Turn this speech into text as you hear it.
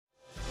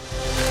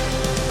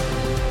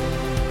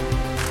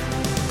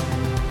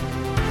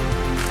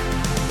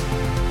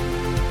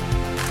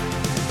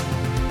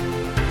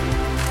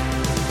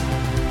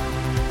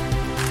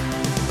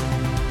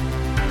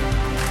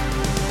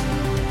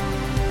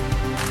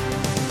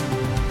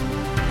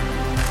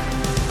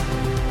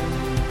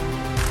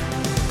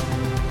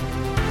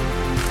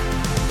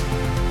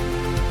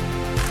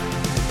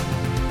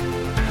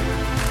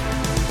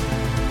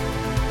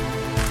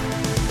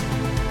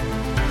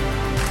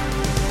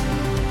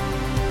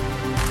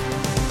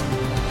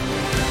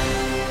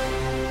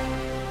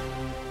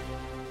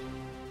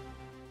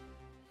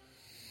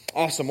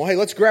Awesome. Well, hey,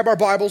 let's grab our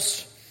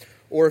Bibles.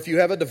 Or if you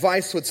have a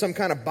device with some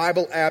kind of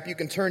Bible app, you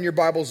can turn your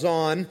Bibles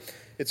on.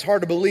 It's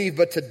hard to believe,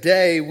 but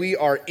today we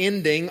are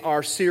ending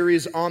our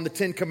series on the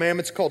Ten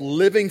Commandments called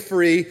Living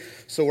Free.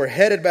 So we're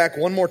headed back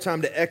one more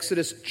time to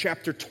Exodus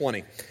chapter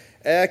 20.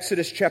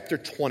 Exodus chapter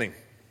 20.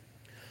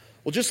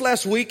 Well, just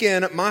last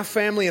weekend, my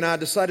family and I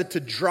decided to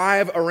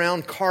drive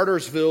around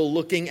Cartersville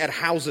looking at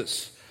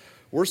houses.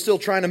 We're still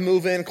trying to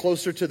move in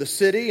closer to the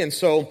city, and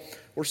so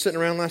we're sitting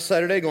around last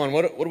Saturday going,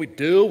 what do we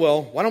do?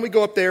 Well, why don't we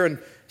go up there and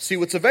see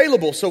what's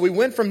available? So we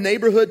went from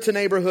neighborhood to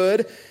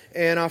neighborhood,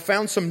 and I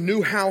found some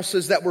new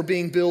houses that were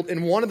being built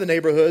in one of the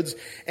neighborhoods,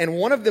 and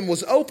one of them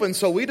was open,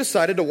 so we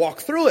decided to walk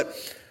through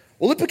it.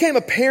 Well, it became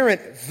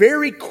apparent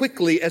very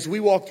quickly as we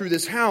walked through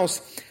this house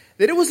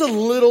that it was a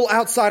little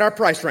outside our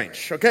price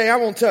range, okay? I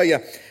won't tell you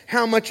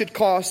how much it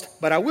cost,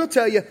 but I will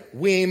tell you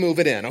we ain't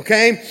moving in,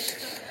 okay?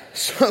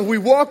 So we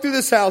walk through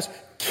this house,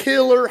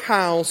 killer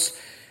house,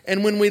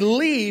 and when we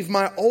leave,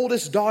 my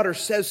oldest daughter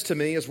says to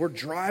me as we're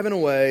driving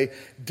away,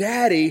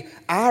 "Daddy,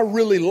 I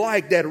really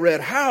like that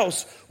red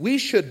house. We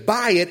should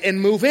buy it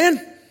and move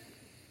in."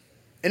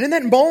 And in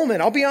that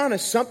moment, I'll be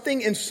honest,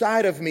 something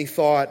inside of me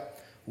thought,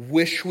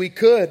 wish we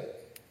could.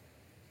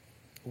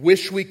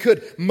 Wish we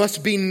could.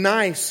 Must be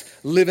nice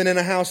living in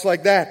a house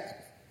like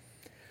that.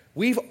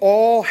 We've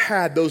all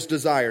had those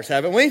desires,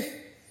 haven't we?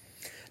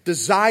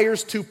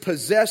 Desires to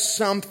possess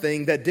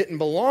something that didn't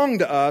belong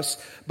to us,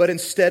 but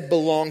instead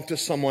belonged to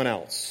someone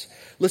else.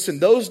 Listen,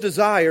 those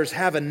desires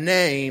have a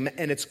name,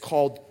 and it's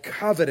called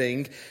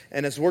coveting.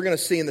 And as we're going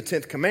to see in the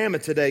 10th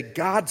commandment today,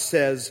 God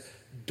says,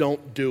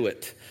 don't do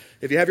it.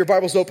 If you have your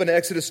Bibles open to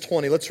Exodus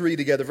 20, let's read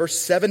together. Verse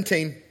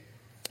 17,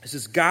 this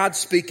is God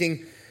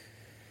speaking.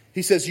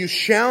 He says, "You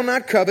shall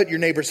not covet your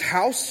neighbor's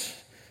house.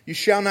 You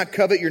shall not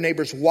covet your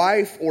neighbor's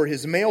wife or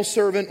his male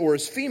servant or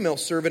his female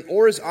servant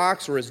or his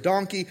ox or his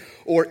donkey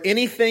or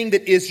anything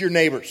that is your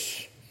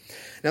neighbor's."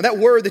 Now that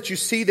word that you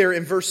see there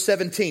in verse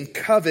 17,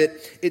 covet,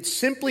 it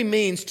simply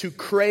means to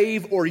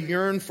crave or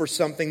yearn for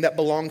something that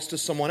belongs to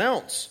someone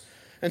else.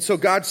 And so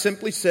God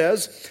simply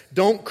says,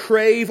 don't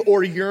crave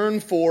or yearn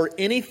for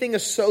anything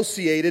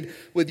associated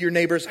with your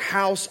neighbor's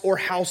house or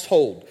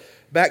household.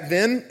 Back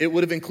then, it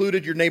would have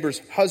included your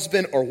neighbor's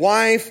husband or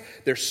wife,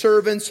 their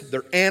servants,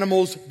 their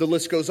animals, the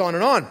list goes on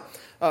and on.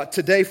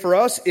 Today for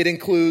us, it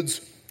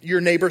includes your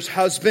neighbor's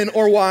husband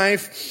or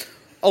wife,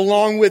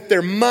 along with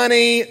their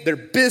money, their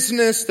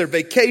business, their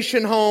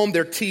vacation home,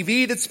 their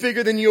TV that's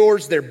bigger than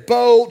yours, their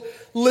boat,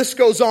 list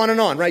goes on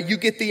and on, right? You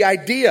get the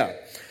idea.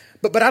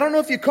 But I don't know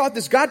if you caught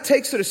this, God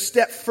takes it a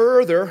step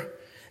further,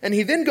 and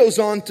he then goes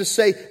on to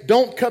say,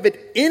 don't covet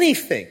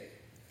anything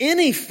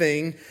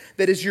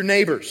that is your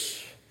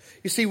neighbor's.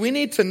 You see, we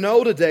need to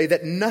know today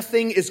that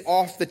nothing is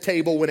off the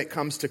table when it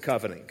comes to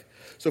coveting.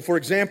 So, for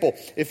example,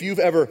 if you've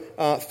ever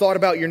thought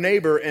about your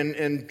neighbor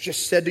and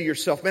just said to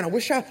yourself, man, I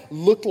wish I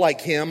looked like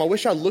him. I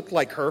wish I looked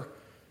like her.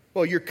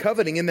 Well, you're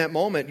coveting in that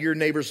moment your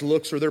neighbor's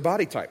looks or their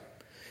body type.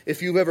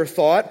 If you've ever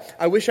thought,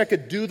 I wish I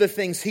could do the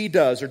things he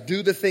does or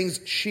do the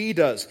things she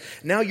does.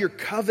 Now you're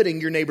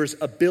coveting your neighbor's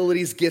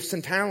abilities, gifts,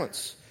 and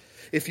talents.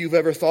 If you've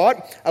ever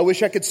thought, I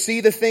wish I could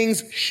see the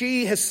things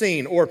she has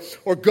seen or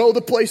go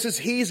the places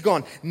he's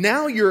gone.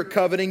 Now you're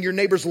coveting your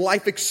neighbor's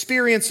life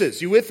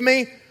experiences. You with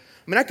me? I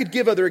mean, I could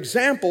give other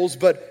examples,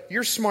 but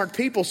you're smart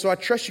people, so I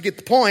trust you get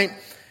the point.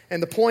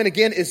 And the point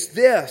again is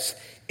this.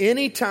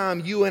 Anytime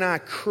you and I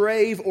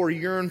crave or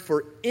yearn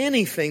for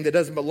anything that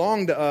doesn't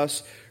belong to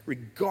us,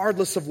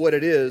 regardless of what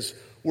it is,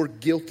 we're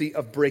guilty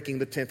of breaking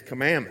the 10th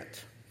commandment.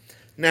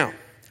 Now,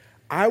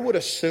 I would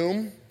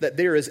assume that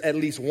there is at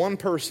least one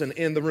person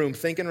in the room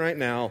thinking right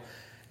now,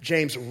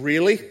 James,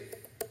 really?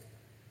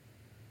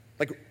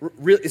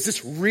 Is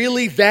this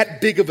really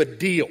that big of a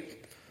deal?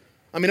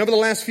 I mean, over the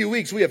last few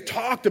weeks, we have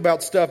talked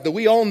about stuff that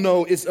we all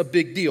know is a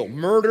big deal.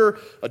 Murder,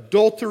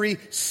 adultery,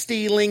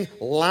 stealing,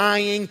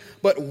 lying.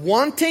 But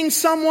wanting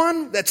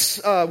something that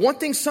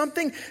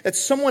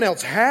someone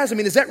else has, I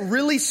mean, is that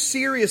really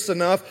serious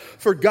enough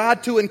for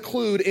God to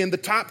include in the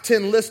top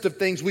 10 list of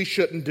things we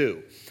shouldn't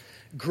do?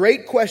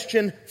 Great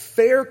question,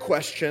 fair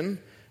question,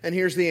 and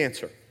here's the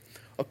answer.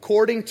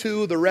 According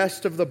to the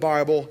rest of the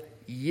Bible,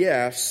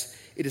 yes,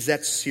 it is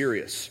that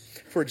serious.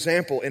 For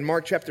example, in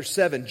Mark chapter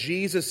 7,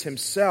 Jesus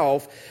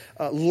himself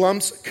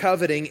lumps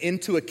coveting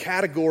into a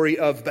category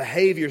of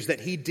behaviors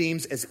that he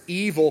deems as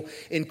evil,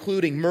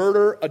 including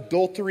murder,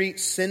 adultery,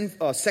 sin,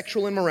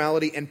 sexual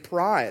immorality, and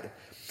pride.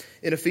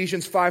 In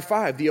Ephesians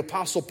 5:5, the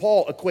Apostle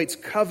Paul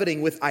equates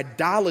coveting with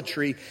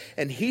idolatry,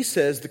 and he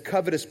says the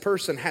covetous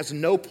person has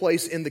no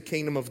place in the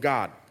kingdom of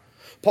God.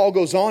 Paul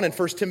goes on in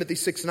 1 Timothy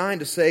 6:9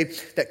 to say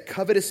that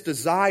covetous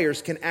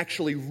desires can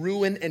actually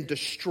ruin and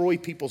destroy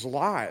people's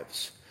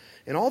lives.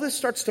 And all this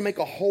starts to make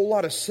a whole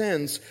lot of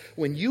sense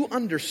when you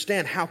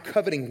understand how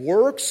coveting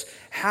works,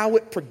 how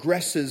it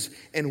progresses,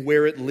 and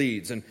where it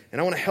leads. And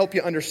I want to help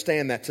you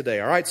understand that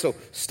today, all right? So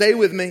stay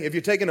with me. If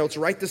you're taking notes,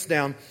 write this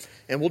down,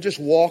 and we'll just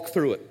walk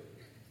through it.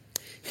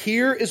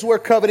 Here is where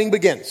coveting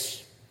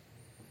begins.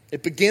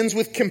 It begins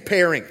with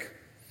comparing.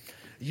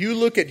 You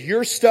look at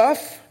your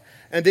stuff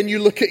And then you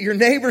look at your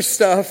neighbor's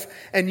stuff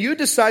and you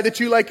decide that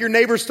you like your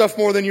neighbor's stuff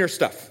more than your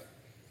stuff.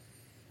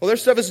 Well, their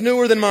stuff is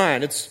newer than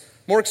mine. It's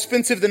more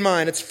expensive than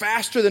mine. It's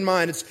faster than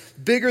mine. It's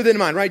bigger than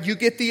mine, right? You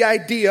get the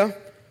idea.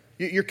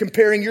 You're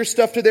comparing your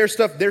stuff to their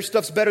stuff. Their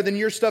stuff's better than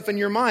your stuff and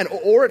your mine.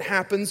 Or it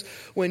happens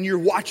when you're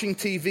watching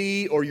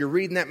TV or you're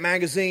reading that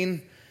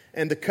magazine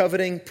and the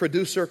coveting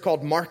producer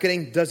called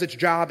marketing does its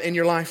job in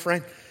your life,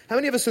 right? How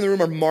many of us in the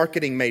room are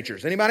marketing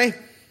majors? Anybody?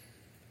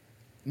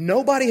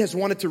 Nobody has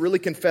wanted to really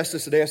confess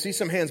this today. I see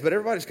some hands, but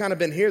everybody's kind of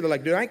been here. They're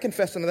like, dude, I ain't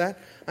confessing to that.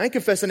 I ain't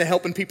confessing to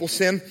helping people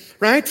sin,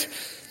 right?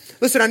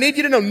 Listen, I need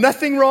you to know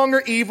nothing wrong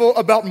or evil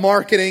about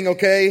marketing,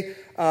 okay?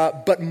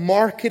 But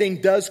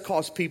marketing does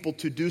cause people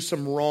to do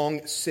some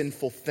wrong,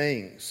 sinful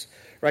things,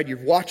 right?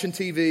 You're watching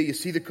TV, you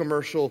see the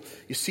commercial,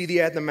 you see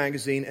the ad in the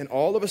magazine, and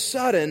all of a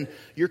sudden,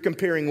 you're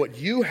comparing what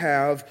you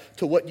have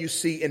to what you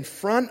see in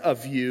front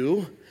of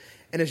you.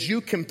 And as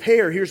you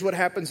compare, here's what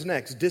happens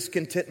next.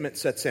 Discontentment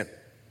sets in.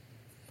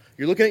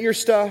 You're looking at your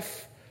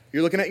stuff,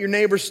 you're looking at your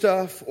neighbor's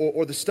stuff,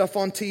 or the stuff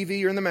on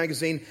TV or in the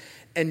magazine,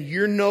 and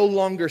you're no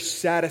longer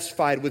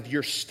satisfied with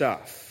your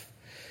stuff.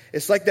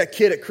 It's like that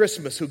kid at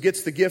Christmas who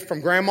gets the gift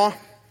from grandma,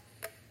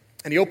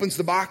 and he opens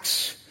the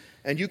box,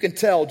 and you can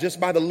tell just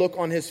by the look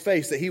on his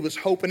face that he was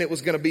hoping it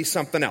was going to be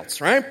something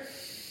else, right?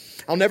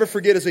 I'll never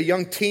forget as a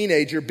young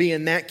teenager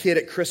being that kid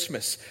at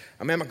Christmas.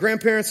 I'm at my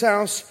grandparents'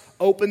 house,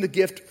 opened the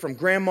gift from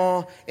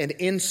grandma, and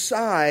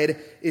inside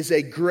is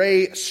a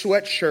gray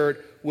sweatshirt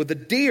with a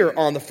deer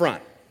on the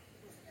front.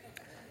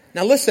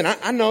 Now listen,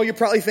 I know you're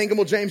probably thinking,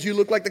 well, James, you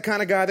look like the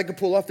kind of guy that can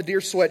pull off the deer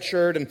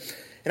sweatshirt, and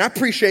I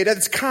appreciate it.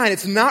 It's kind.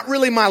 It's not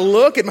really my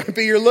look. It might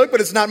be your look,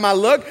 but it's not my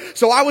look.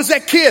 So I was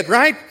that kid,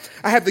 right?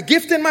 I have the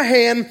gift in my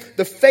hand,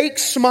 the fake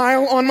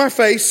smile on my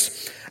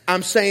face.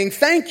 I'm saying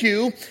thank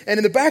you, and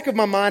in the back of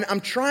my mind,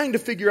 I'm trying to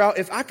figure out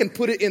if I can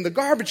put it in the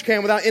garbage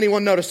can without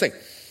anyone noticing.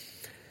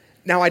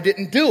 Now, I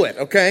didn't do it,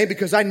 okay,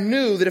 because I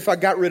knew that if I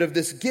got rid of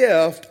this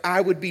gift,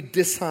 I would be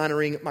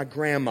dishonoring my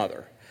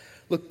grandmother.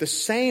 Look, the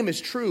same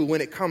is true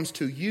when it comes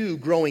to you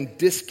growing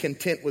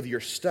discontent with your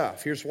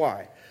stuff. Here's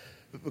why.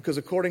 Because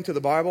according to the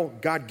Bible,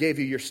 God gave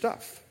you your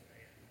stuff,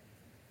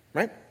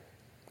 right?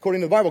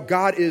 According to the Bible,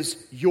 God is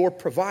your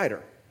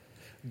provider.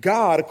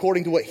 God,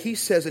 according to what He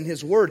says in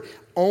His Word,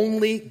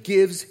 only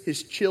gives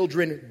His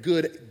children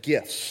good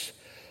gifts.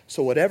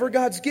 So whatever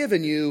God's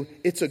given you,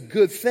 it's a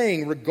good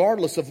thing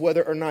regardless of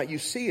whether or not you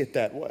see it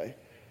that way.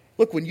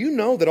 Look, when you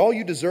know that all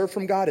you deserve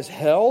from God is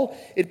hell,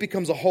 it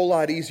becomes a whole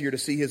lot easier to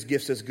see His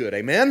gifts as good.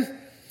 Amen?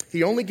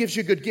 He only gives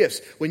you good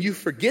gifts. When you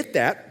forget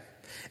that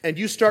and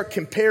you start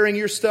comparing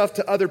your stuff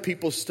to other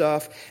people's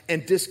stuff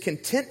and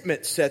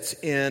discontentment sets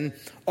in,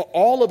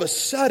 all of a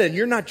sudden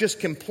you're not just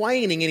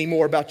complaining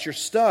anymore about your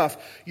stuff,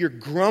 you're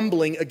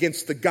grumbling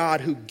against the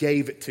God who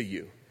gave it to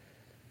you.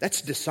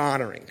 That's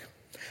dishonoring.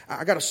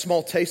 I got a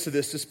small taste of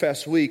this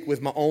past week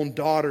with my own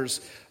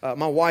daughters.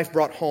 My wife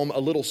brought home a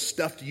little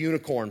stuffed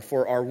unicorn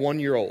for our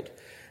 1-year-old.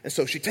 And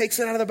so she takes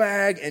it out of the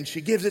bag and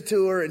she gives it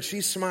to her and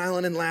she's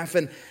smiling and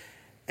laughing.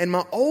 And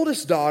my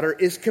oldest daughter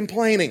is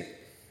complaining.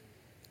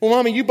 Well,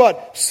 Mommy, you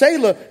bought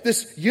Selah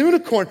this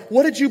unicorn.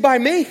 What did you buy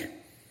me?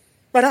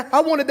 Right?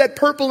 I wanted that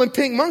purple and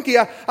pink monkey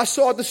I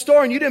saw at the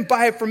store and you didn't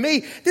buy it for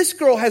me. This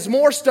girl has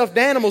more stuffed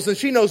animals than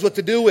she knows what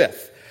to do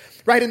with.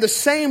 Right, in the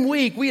same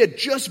week, we had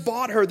just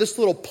bought her this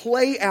little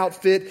play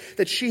outfit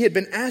that she had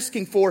been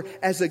asking for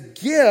as a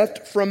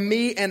gift from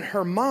me and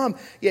her mom.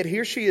 Yet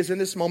here she is in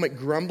this moment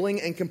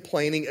grumbling and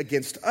complaining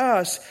against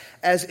us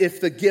as if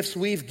the gifts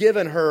we've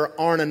given her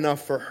aren't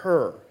enough for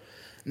her.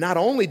 Not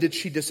only did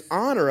she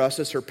dishonor us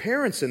as her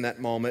parents in that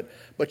moment,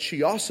 but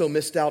she also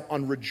missed out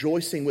on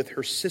rejoicing with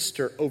her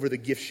sister over the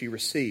gift she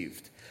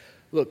received.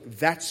 Look,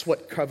 that's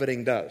what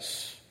coveting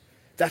does.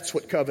 That's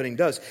what coveting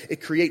does.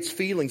 It creates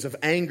feelings of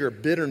anger,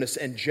 bitterness,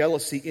 and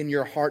jealousy in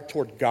your heart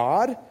toward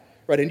God.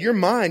 Right? In your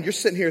mind, you're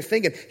sitting here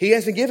thinking, He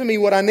hasn't given me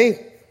what I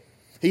need.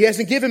 He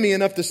hasn't given me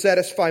enough to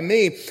satisfy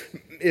me.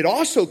 It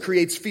also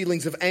creates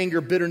feelings of anger,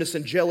 bitterness,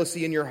 and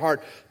jealousy in your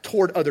heart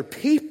toward other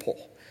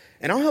people.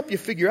 And I'll help you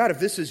figure out if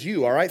this is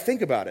you, all right?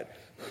 Think about it.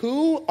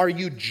 Who are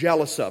you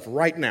jealous of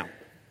right now?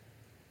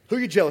 Who are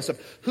you jealous of?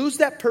 Who's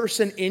that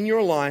person in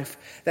your life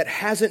that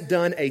hasn't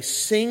done a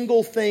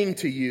single thing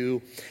to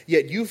you,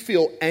 yet you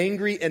feel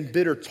angry and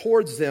bitter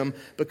towards them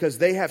because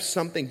they have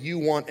something you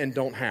want and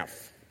don't have?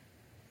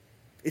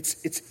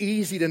 It's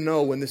easy to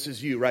know when this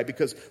is you, right?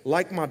 Because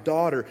like my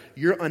daughter,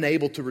 you're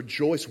unable to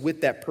rejoice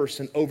with that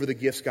person over the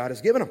gifts God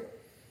has given them.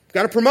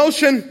 Got a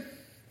promotion.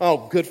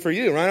 Oh, good for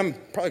you, right? I'm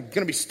probably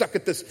going to be stuck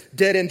at this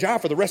dead-end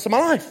job for the rest of my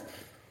life.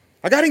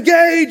 I got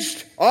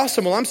engaged.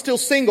 Awesome. Well, I'm still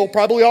single.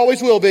 Probably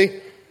always will be.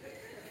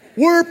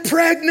 We're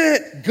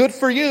pregnant. Good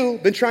for you.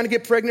 Been trying to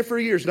get pregnant for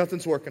years.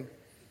 Nothing's working.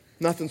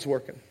 Nothing's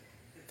working.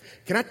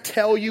 Can I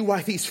tell you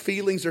why these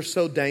feelings are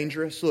so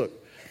dangerous? Look,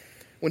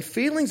 when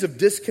feelings of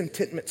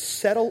discontentment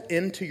settle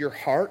into your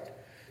heart,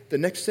 the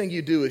next thing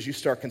you do is you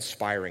start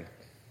conspiring.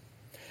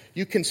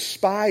 You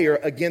conspire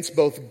against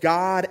both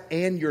God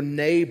and your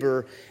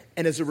neighbor,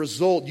 and as a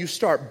result, you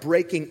start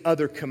breaking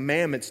other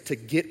commandments to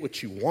get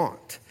what you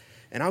want.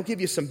 And I'll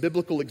give you some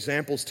biblical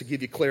examples to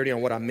give you clarity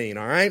on what I mean,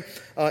 all right?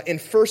 In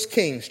 1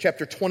 Kings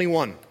chapter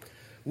 21,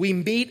 we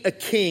meet a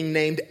king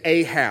named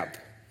Ahab.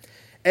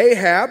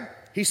 Ahab,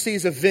 he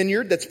sees a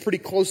vineyard that's pretty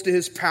close to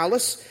his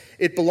palace.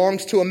 It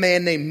belongs to a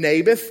man named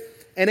Naboth,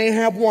 and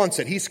Ahab wants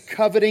it. He's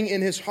coveting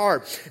in his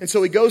heart. And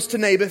so he goes to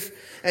Naboth,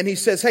 and he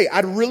says, hey,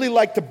 I'd really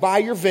like to buy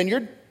your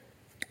vineyard,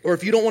 or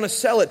if you don't want to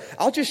sell it,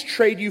 I'll just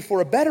trade you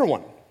for a better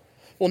one.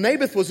 Well,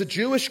 Naboth was a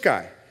Jewish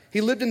guy. He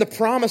lived in the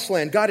promised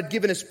land God had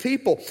given his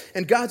people.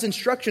 And God's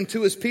instruction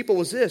to his people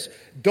was this: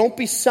 don't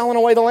be selling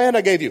away the land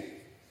I gave you.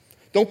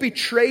 Don't be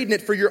trading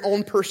it for your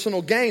own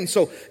personal gain.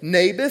 So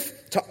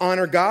Naboth, to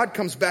honor God,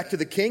 comes back to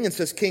the king and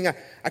says, King,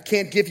 I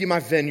can't give you my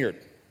vineyard.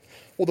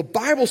 Well, the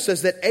Bible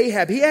says that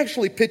Ahab, he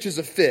actually pitches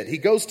a fit. He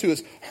goes to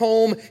his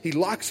home, he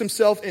locks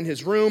himself in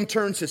his room,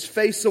 turns his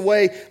face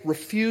away,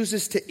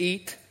 refuses to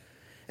eat.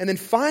 And then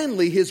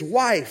finally, his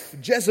wife,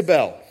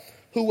 Jezebel,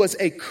 who was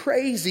a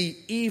crazy,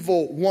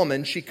 evil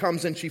woman, she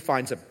comes and she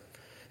finds him.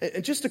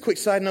 And just a quick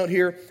side note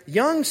here,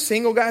 young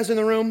single guys in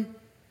the room,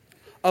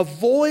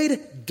 avoid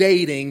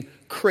dating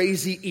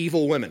crazy,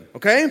 evil women,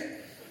 okay?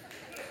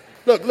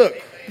 Look,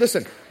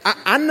 listen,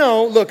 I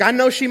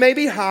know she may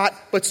be hot,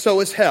 but so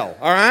is hell,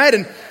 all right?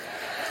 And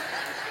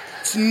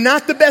it's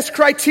not the best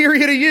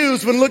criteria to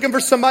use when looking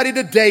for somebody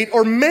to date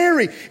or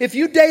marry. If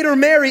you date or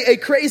marry a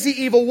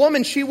crazy, evil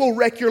woman, she will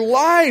wreck your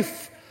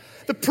life.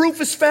 The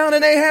proof is found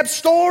in Ahab's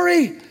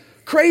story.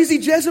 Crazy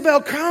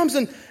Jezebel comes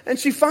and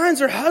she finds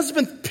her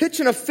husband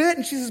pitching a fit,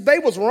 and she says,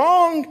 babe, what's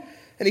wrong?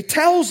 And he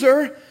tells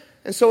her.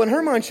 And so in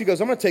her mind, she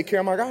goes, I'm going to take care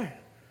of my guy.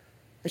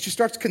 And she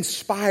starts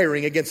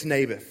conspiring against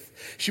Naboth.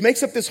 She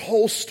makes up this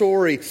whole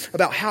story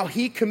about how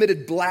he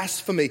committed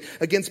blasphemy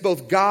against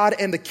both God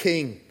and the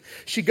king.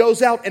 She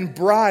goes out and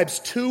bribes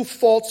 2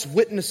 false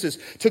witnesses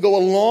to go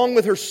along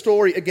with her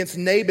story against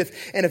Naboth.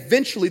 And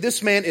eventually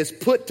this man is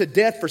put to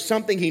death for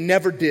something he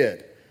never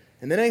did.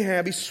 And then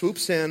Ahab, he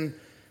swoops in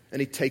and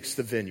he takes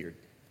the vineyard.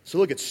 So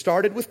look, it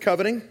started with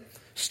coveting.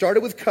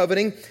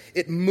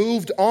 It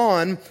moved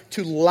on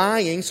to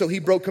lying, so he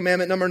broke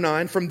commandment number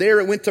 9. From there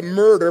it went to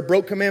murder,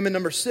 broke commandment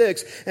number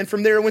 6. And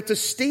from there it went to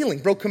stealing,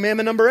 broke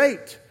commandment number 8.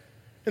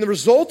 And the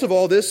result of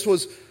all this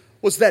was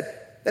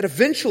that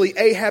eventually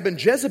Ahab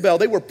and Jezebel,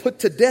 they were put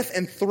to death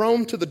and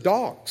thrown to the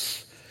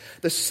dogs.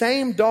 The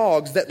same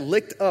dogs that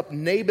licked up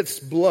Naboth's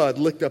blood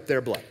licked up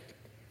their blood.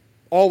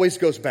 Always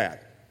goes bad.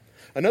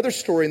 Another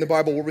story in the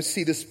Bible where we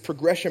see this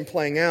progression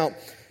playing out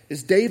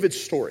is David's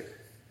story.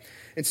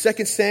 In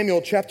 2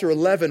 Samuel chapter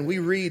 11, we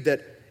read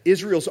that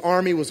Israel's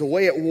army was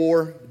away at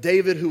war.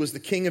 David, who was the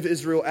king of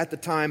Israel at the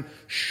time,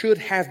 should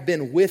have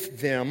been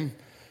with them,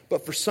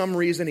 but for some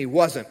reason he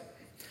wasn't.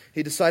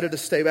 He decided to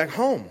stay back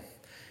home.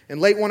 And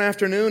late one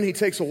afternoon, he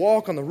takes a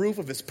walk on the roof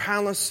of his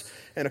palace,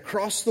 and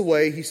across the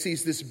way, he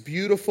sees this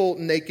beautiful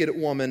naked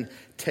woman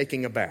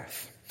taking a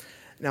bath.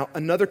 Now,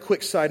 another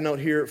quick side note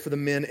here for the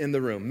men in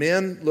the room.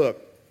 Men,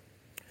 look,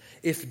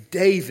 if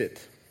David,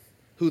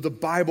 who the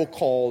Bible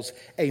calls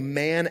a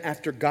man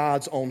after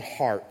God's own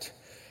heart,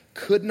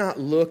 could not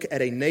look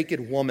at a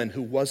naked woman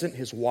who wasn't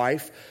his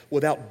wife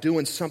without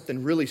doing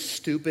something really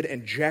stupid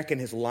and jacking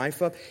his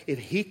life up, if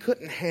he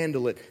couldn't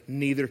handle it,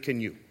 neither can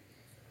you.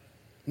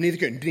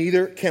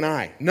 Neither can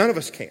I. None of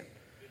us can.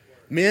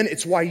 Men,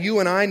 it's why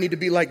you and I need to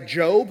be like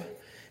Job.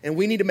 And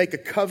we need to make a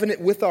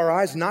covenant with our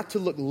eyes not to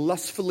look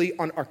lustfully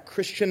on our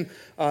Christian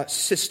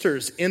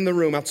sisters in the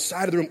room,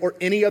 outside of the room, or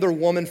any other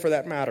woman for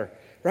that matter.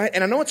 Right?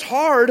 And I know it's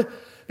hard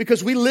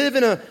because we live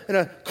in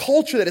a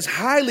culture that is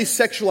highly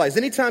sexualized.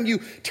 Anytime you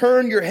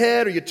turn your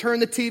head or you turn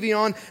the TV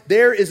on,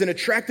 there is an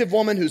attractive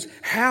woman who's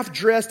half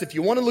dressed. If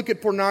you want to look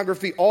at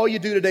pornography, all you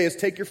do today is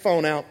take your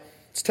phone out.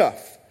 It's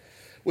tough.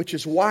 Which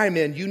is why,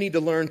 men, you need to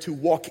learn to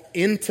walk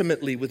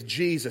intimately with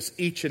Jesus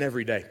each and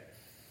every day.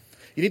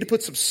 You need to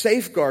put some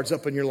safeguards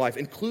up in your life,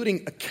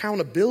 including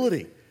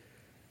accountability.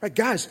 Right,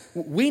 guys,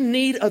 we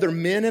need other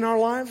men in our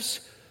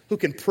lives who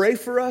can pray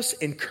for us,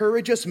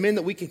 encourage us, men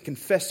that we can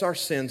confess our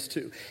sins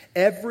to.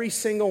 Every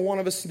single one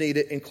of us need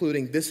it,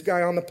 including this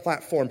guy on the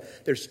platform.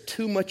 There's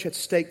too much at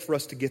stake for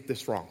us to get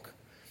this wrong.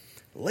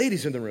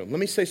 Ladies in the room, let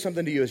me say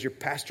something to you as your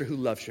pastor who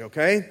loves you,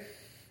 okay?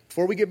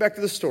 Before we get back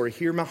to the story,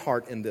 hear my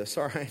heart in this,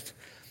 all right?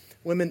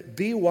 Women,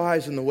 be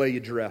wise in the way you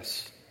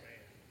dress.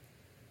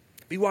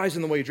 Be wise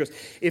in the way you dress.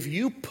 If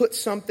you put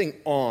something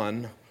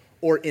on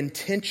or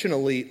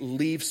intentionally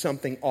leave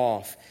something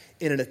off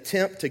in an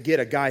attempt to get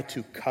a guy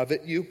to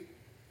covet you,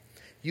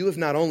 you have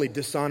not only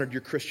dishonored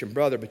your Christian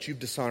brother, but you've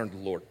dishonored the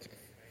Lord.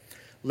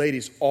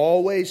 Ladies,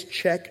 always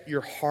check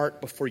your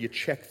heart before you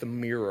check the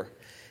mirror,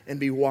 and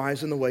be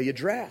wise in the way you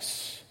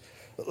dress.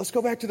 Let's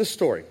go back to the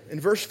story. In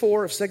verse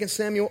 4 of 2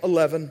 Samuel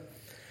 11,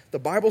 the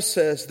Bible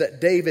says that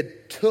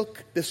David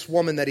took this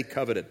woman that he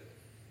coveted.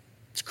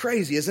 It's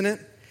crazy, isn't it?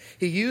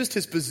 He used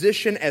his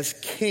position as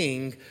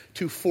king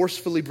to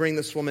forcefully bring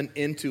this woman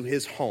into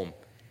his home.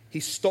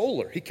 He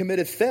stole her. He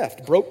committed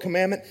theft, broke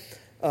commandment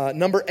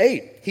Number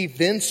 8, he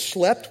then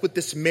slept with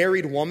this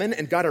married woman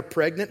and got her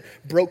pregnant,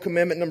 broke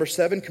commandment number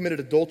 7, committed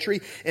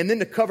adultery, and then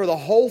to cover the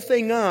whole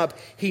thing up,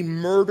 he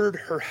murdered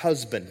her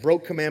husband,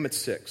 broke commandment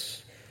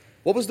 6.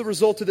 What was the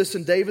result of this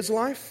in David's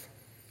life?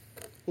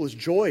 Well, his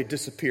joy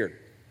disappeared.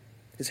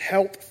 His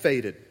health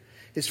faded.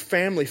 His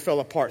family fell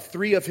apart.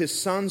 3 of his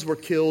sons were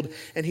killed,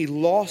 and he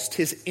lost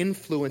his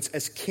influence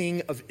as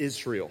king of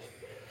Israel.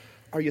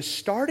 Are you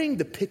starting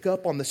to pick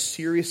up on the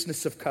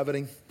seriousness of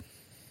coveting?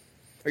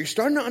 Are you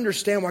starting to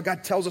understand why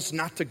God tells us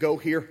not to go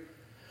here?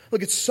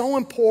 Look, it's so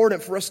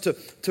important for us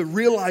to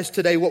realize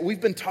today what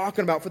we've been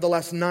talking about for the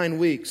last 9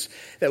 weeks,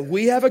 that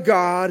we have a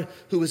God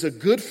who is a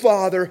good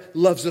Father,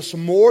 loves us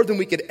more than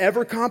we could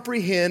ever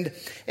comprehend,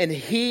 and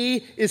He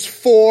is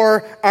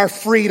for our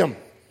freedom.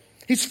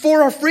 He's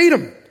for our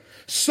freedom.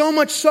 So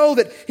much so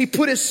that He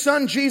put His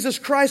Son, Jesus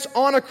Christ,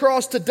 on a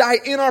cross to die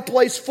in our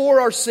place for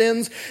our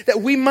sins,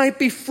 that we might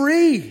be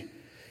free.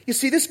 You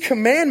see, this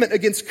commandment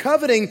against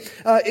coveting,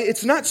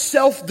 it's not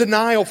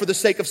self-denial for the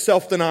sake of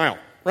self-denial,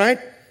 right?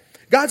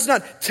 God's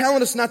not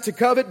telling us not to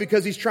covet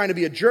because He's trying to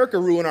be a jerk or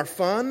ruin our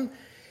fun.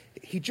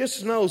 He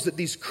just knows that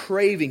these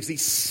cravings,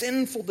 these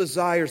sinful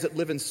desires that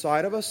live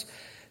inside of us,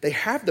 they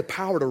have the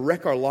power to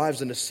wreck our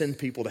lives and to send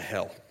people to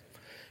hell.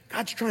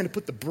 God's trying to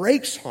put the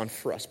brakes on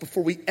for us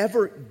before we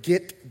ever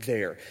get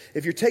there.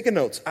 If you're taking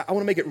notes, I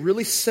want to make it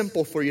really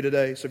simple for you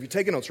today. So if you're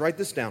taking notes, write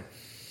this down.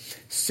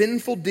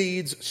 Sinful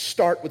deeds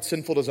start with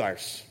sinful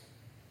desires.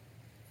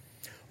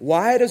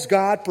 Why does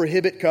God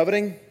prohibit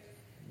coveting?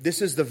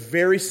 This is the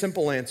very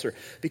simple answer.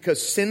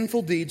 Because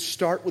sinful deeds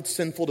start with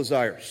sinful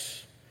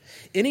desires.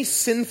 Any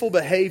sinful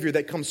behavior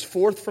that comes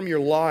forth from your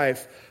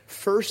life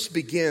first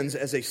begins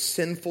as a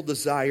sinful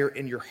desire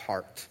in your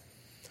heart.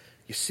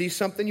 You see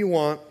something you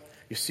want,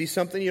 you see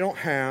something you don't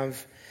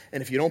have,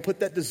 and if you don't put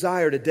that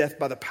desire to death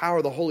by the power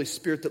of the Holy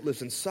Spirit that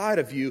lives inside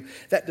of you,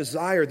 that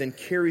desire then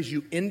carries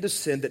you into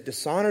sin that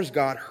dishonors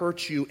God,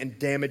 hurts you, and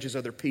damages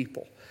other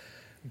people.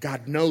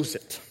 God knows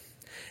it.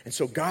 And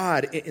so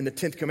God, in the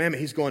 10th commandment,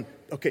 He's going,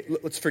 okay,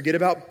 let's forget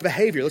about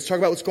behavior. Let's talk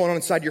about what's going on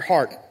inside your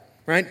heart,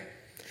 right?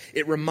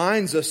 It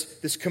reminds us,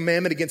 this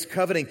commandment against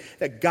coveting,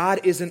 that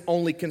God isn't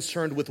only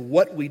concerned with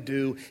what we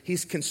do,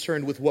 He's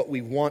concerned with what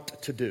we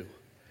want to do.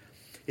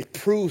 It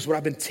proves what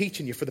I've been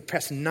teaching you for the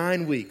past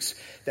 9 weeks,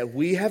 that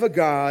we have a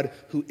God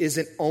who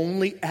isn't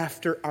only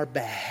after our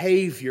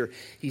behavior,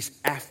 He's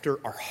after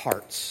our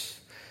hearts.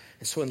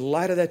 And so in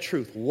light of that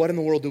truth, what in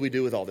the world do we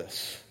do with all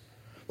this?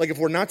 Like, if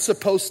we're not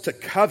supposed to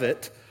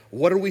covet,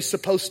 what are we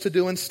supposed to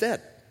do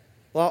instead?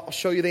 Well, I'll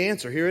show you the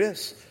answer. Here it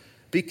is.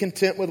 Be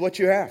content with what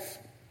you have.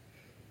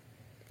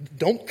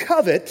 Don't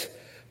covet,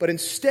 but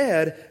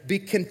instead be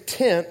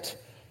content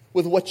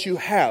with what you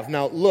have.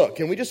 Now, look,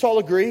 can we just all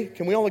agree?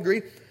 Can we all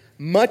agree?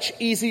 Much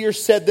easier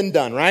said than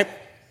done, right?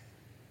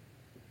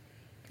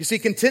 You see,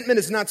 contentment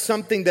is not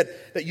something that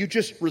you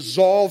just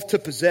resolve to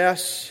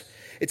possess.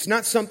 It's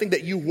not something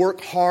that you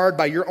work hard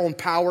by your own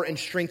power and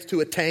strength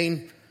to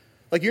attain.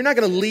 Like, you're not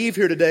going to leave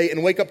here today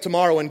and wake up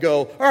tomorrow and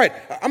go, all right,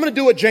 I'm going to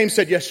do what James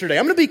said yesterday.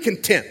 I'm going to be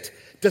content.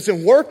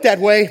 Doesn't work that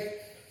way.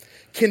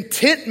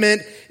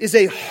 Contentment is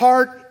a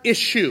heart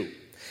issue.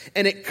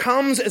 And it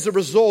comes as a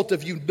result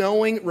of you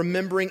knowing,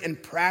 remembering,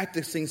 and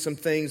practicing some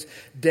things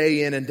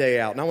day in and day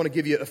out. And I want to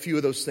give you a few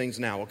of those things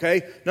now,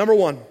 okay? Number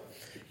 1,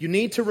 you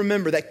need to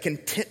remember that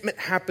contentment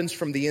happens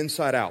from the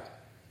inside out.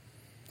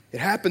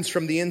 It happens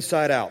from the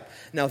inside out.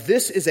 Now,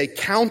 this is a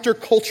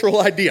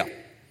countercultural idea.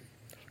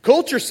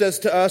 Culture says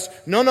to us,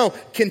 no,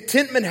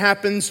 contentment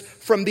happens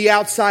from the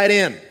outside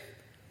in,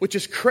 which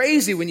is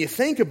crazy when you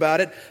think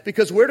about it,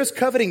 because where does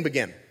coveting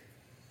begin?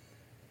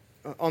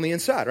 On the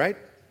inside, right?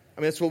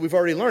 I mean, that's what we've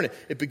already learned.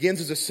 It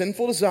begins as a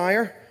sinful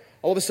desire.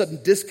 All of a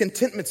sudden,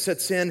 discontentment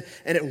sets in,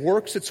 and it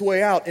works its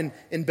way out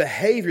in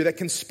behavior that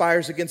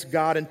conspires against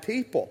God and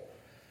people.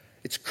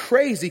 It's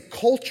crazy.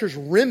 Culture's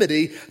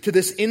remedy to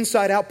this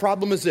inside-out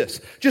problem is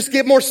this. Just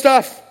get more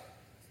stuff.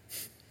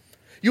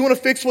 You want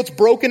to fix what's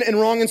broken and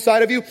wrong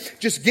inside of you?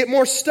 Just get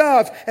more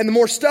stuff, and the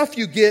more stuff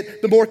you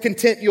get, the more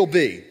content you'll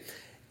be.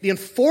 The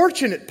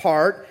unfortunate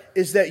part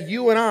is that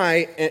you and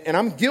I, and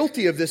I'm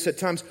guilty of this at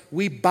times,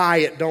 we buy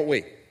it, don't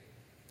we?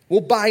 We'll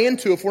buy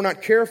into, if we're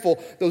not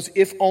careful, those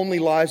if-only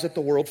lies that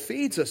the world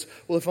feeds us.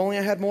 Well, if only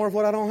I had more of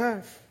what I don't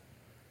have.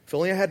 If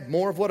only I had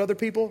more of what other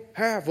people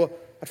have, well,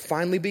 I'd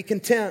finally be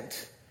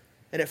content.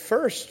 And at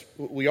first,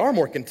 we are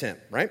more content,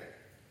 right?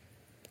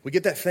 We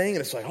get that thing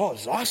and it's like, oh,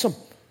 this is awesome.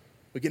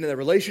 We get into that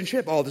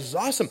relationship, oh, this is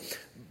awesome.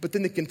 But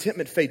then the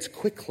contentment fades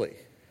quickly.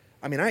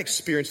 I mean, I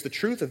experienced the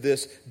truth of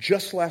this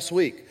just last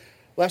week.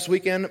 Last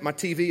weekend, my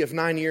TV of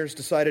 9 years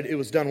decided it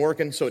was done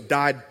working, so it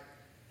died.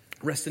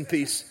 Rest in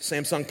peace,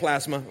 Samsung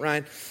Plasma,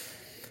 right?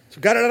 So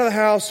got it out of the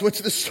house, went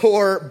to the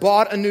store,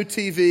 bought a new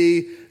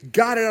TV,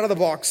 got it out of the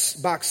box,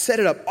 set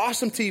it up.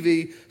 Awesome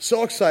TV,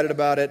 so excited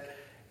about it.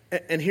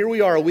 And here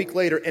we are a week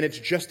later, and it's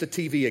just a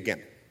TV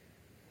again.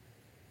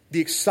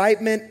 The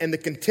excitement and the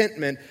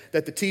contentment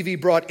that the TV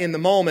brought in the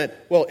moment,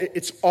 well,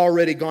 it's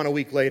already gone a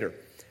week later.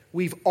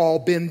 We've all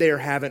been there,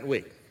 haven't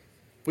we?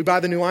 We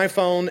buy the new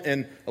iPhone,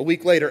 and a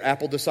week later,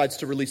 Apple decides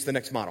to release the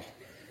next model.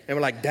 And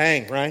we're like,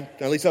 dang, right?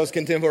 At least I was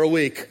content for a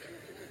week.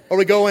 Or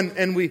we go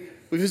and we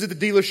visit the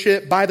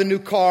dealership, buy the new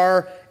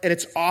car, and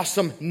it's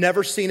awesome.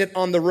 Never seen it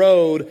on the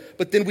road.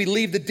 But then we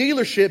leave the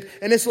dealership,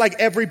 and it's like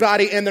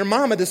everybody and their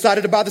mama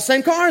decided to buy the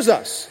same car as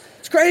us.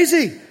 It's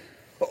crazy.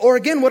 Or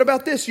again, what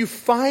about this? You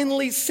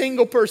finally,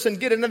 single person,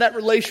 get into that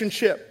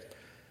relationship.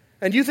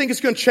 And you think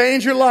it's going to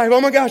change your life.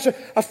 Oh my gosh,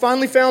 I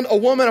finally found a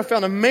woman. I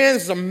found a man.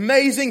 This is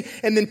amazing.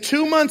 And then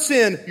 2 months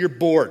in, you're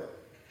bored.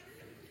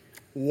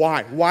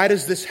 Why? Why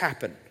does this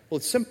happen? Well,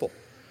 it's simple.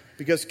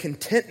 Because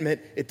contentment,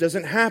 it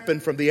doesn't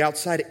happen from the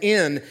outside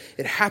in.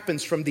 It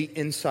happens from the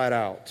inside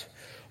out.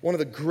 One of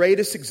the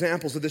greatest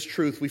examples of this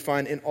truth we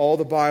find in all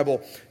the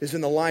Bible is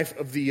in the life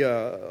of the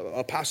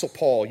Apostle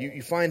Paul.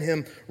 You find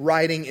him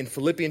writing in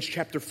Philippians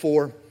chapter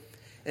 4.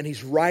 And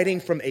he's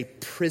writing from a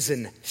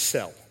prison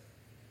cell.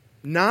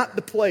 Not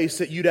the place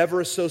that you'd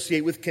ever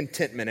associate with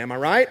contentment. Am I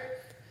right?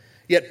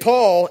 Yet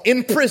Paul,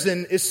 in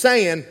prison, is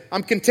saying,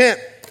 I'm content.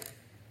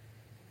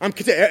 I'm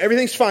content.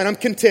 Everything's fine. I'm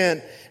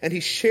content. And he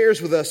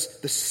shares with us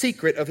the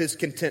secret of his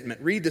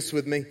contentment. Read this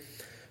with me.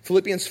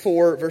 Philippians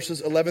 4,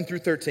 verses 11 through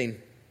 13.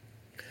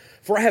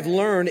 For I have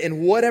learned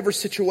in whatever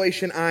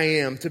situation I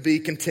am to be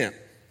content.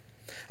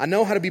 I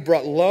know how to be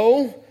brought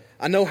low.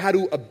 I know how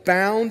to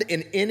abound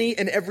in any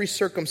and every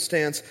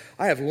circumstance.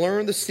 I have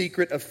learned the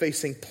secret of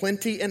facing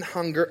plenty and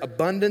hunger,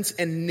 abundance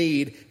and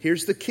need.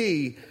 Here's the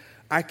key.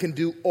 I can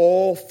do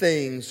all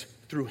things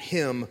through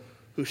him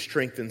who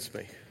strengthens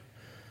me.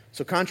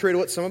 So contrary to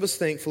what some of us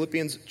think,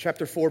 Philippians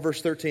chapter 4, verse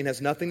 13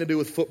 has nothing to do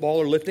with football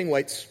or lifting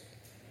weights.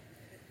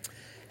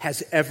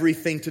 Has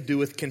everything to do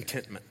with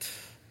contentment.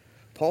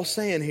 Paul's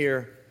saying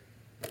here,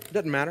 it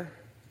doesn't matter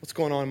what's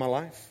going on in my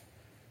life.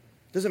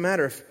 It doesn't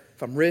matter if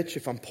I'm rich,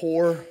 if I'm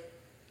poor,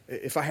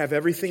 if I have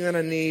everything that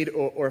I need,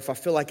 or if I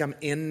feel like I'm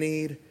in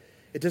need.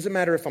 It doesn't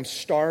matter if I'm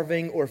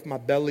starving or if my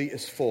belly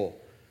is full.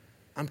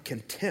 I'm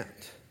content.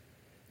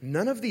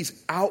 None of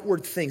these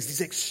outward things, these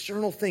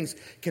external things,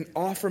 can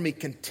offer me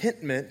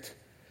contentment.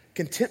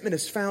 Contentment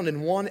is found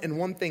in one and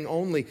one thing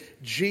only,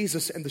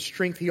 Jesus and the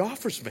strength he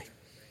offers me.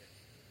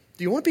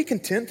 Do you want to be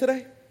content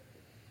today?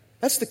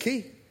 That's the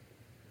key.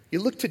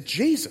 You look to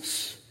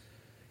Jesus.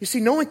 You see,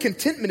 knowing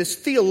contentment is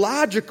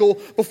theological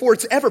before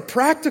it's ever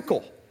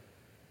practical.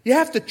 You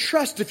have to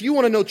trust, if you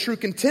want to know true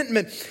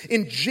contentment,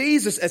 in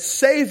Jesus as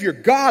Savior,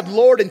 God,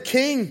 Lord, and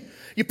King.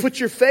 You put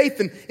your faith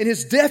in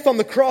his death on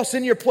the cross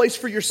in your place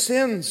for your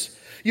sins.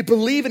 You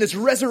believe in his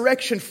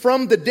resurrection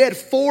from the dead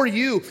for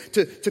you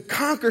to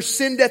conquer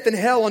sin, death, and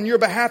hell on your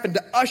behalf and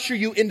to usher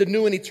you into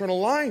new and eternal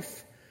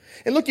life.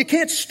 And look, you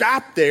can't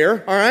stop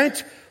there, all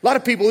right? A lot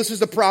of people, this is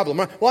the problem.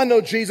 Well, I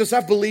know Jesus.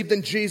 I've believed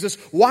in Jesus.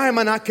 Why am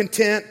I not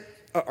content?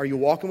 Are you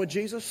walking with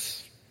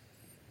Jesus?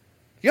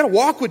 You got to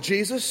walk with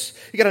Jesus.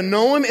 You got to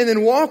know him and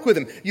then walk with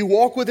him. You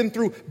walk with him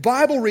through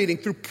Bible reading,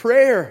 through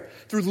prayer,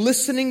 through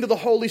listening to the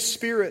Holy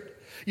Spirit.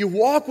 You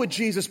walk with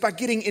Jesus by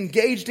getting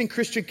engaged in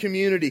Christian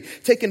community,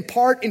 taking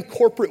part in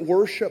corporate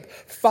worship,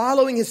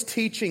 following his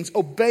teachings,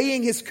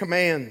 obeying his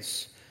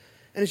commands.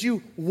 And as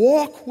you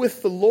walk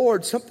with the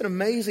Lord, something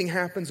amazing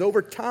happens.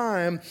 Over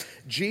time,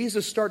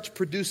 Jesus starts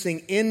producing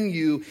in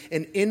you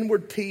an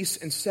inward peace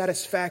and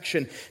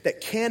satisfaction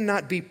that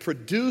cannot be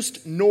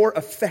produced nor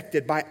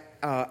affected by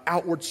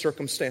outward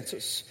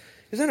circumstances.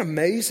 Isn't that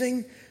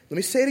amazing? Let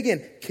me say it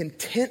again.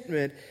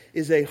 Contentment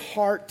is a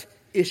heart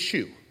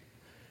issue.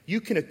 You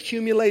can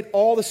accumulate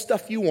all the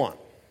stuff you want,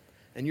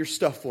 and your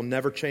stuff will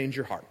never change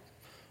your heart.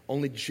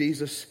 Only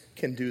Jesus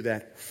can do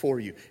that for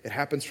you. It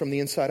happens from the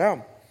inside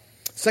out.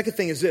 Second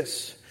thing is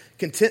this.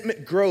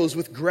 Contentment grows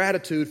with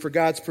gratitude for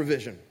God's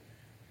provision.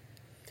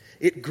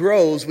 It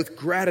grows with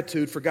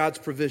gratitude for God's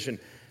provision.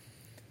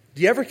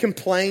 Do you ever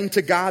complain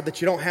to God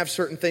that you don't have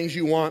certain things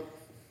you want?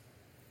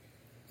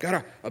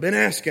 God, I've been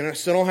asking, I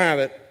still don't have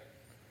it.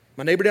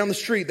 My neighbor down the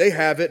street, they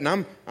have it,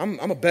 and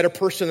I'm a better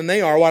person than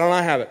they are. Why don't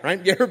I have it,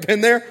 right? You ever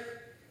been there?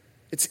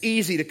 It's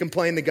easy to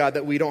complain to God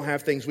that we don't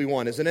have things we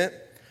want, isn't it?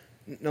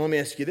 Now let me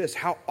ask you this.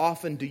 How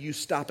often do you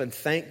stop and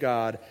thank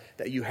God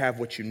that you have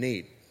what you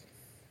need?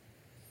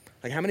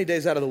 Like how many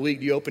days out of the week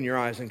do you open your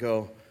eyes and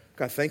go,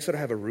 God, thanks that I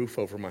have a roof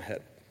over my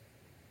head.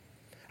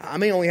 I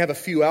may only have a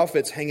few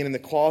outfits hanging in the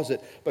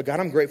closet, but God,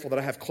 I'm grateful that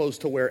I have clothes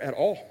to wear at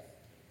all.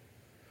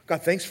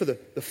 God, thanks for the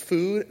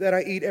food that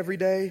I eat every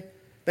day.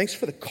 Thanks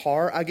for the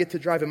car I get to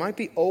drive. It might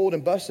be old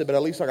and busted, but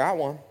at least I got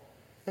one. And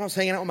I was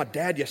hanging out with my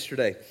dad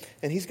yesterday,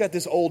 and he's got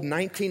this old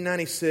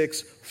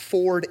 1996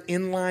 Ford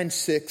Inline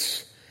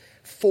 6,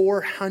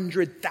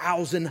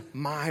 400,000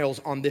 miles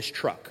on this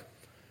truck.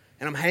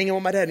 And I'm hanging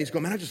with my dad, and he's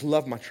going, man, I just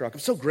love my truck.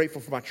 I'm so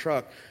grateful for my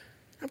truck.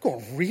 I'm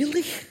going,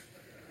 really?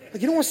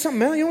 Like, you don't want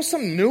something else? You don't want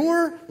something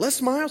newer? Less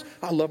miles?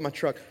 I love my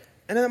truck.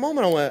 And in that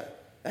moment, I went,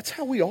 that's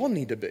how we all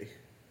need to be.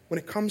 When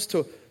it comes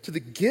to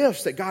the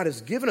gifts that God has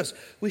given us,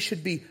 we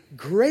should be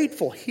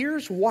grateful.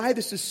 Here's why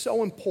this is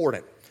so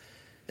important.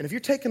 And if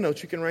you're taking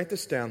notes, you can write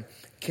this down.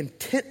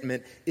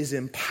 Contentment is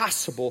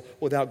impossible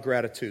without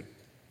gratitude.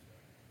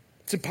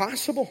 It's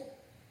impossible.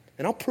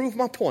 And I'll prove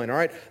my point, all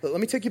right? Let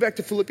me take you back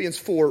to Philippians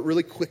 4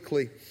 really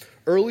quickly.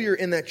 Earlier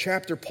in that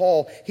chapter,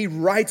 Paul, he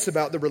writes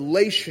about the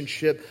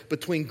relationship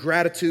between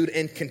gratitude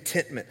and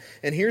contentment.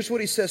 And here's what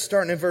he says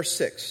starting in verse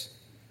 6.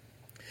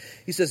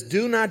 He says,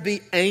 "Do not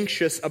be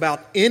anxious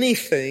about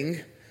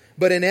anything,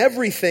 but in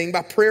everything,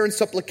 by prayer and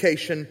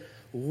supplication,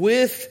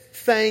 with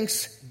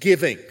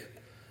thanksgiving,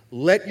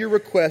 let your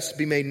requests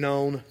be made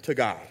known to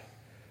God."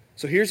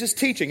 So here's his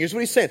teaching. Here's what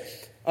he's saying.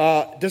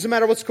 Doesn't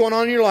matter what's going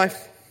on in your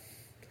life.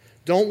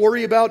 Don't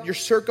worry about your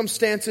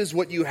circumstances,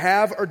 what you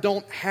have or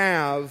don't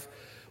have.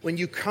 When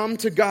you come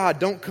to God,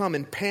 don't come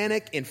in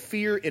panic, in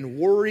fear, in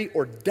worry,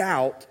 or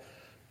doubt.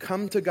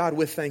 Come to God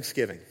with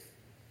thanksgiving.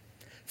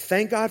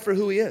 Thank God for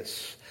who He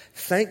is.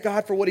 Thank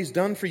God for what He's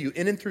done for you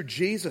in and through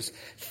Jesus.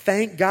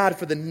 Thank God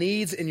for the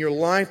needs in your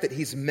life that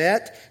He's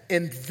met.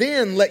 And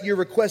then let your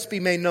requests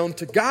be made known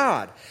to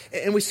God.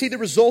 And we see the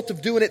result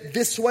of doing it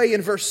this way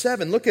in verse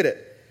 7. Look at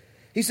it.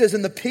 He says,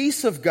 "And the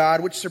peace of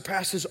God, which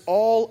surpasses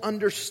all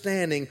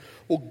understanding,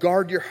 will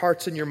guard your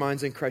hearts and your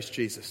minds in Christ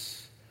Jesus."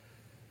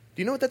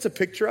 Do you know what that's a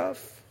picture of?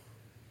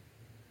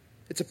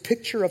 It's a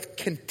picture of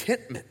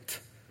contentment.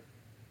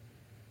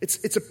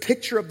 It's a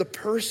picture of the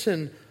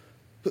person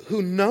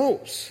who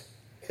knows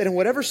that in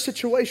whatever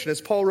situation,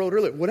 as Paul wrote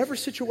earlier, whatever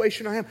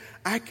situation I am,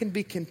 I can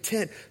be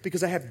content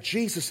because I have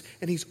Jesus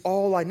and He's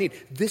all I need.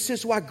 This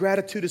is why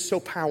gratitude is so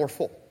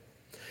powerful.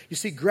 You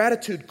see,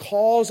 gratitude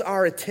calls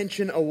our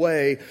attention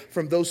away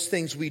from those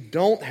things we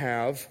don't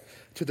have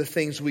to the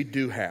things we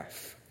do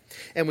have.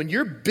 And when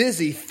you're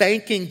busy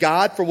thanking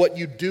God for what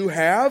you do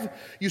have,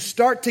 you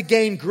start to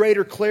gain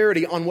greater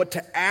clarity on what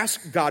to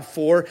ask God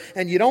for,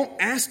 and you don't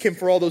ask Him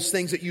for all those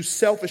things that you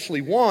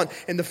selfishly want.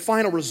 And the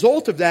final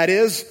result of that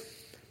is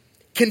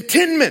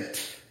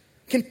contentment.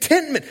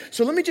 Contentment.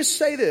 So let me just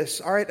say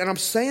this, all right? And I'm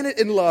saying it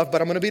in love,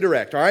 but I'm going to be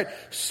direct, all right?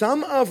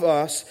 Some of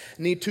us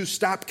need to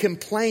stop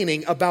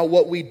complaining about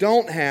what we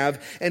don't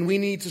have, and we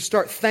need to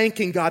start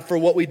thanking God for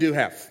what we do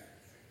have.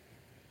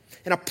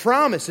 And I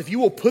promise, if you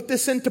will put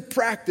this into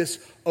practice,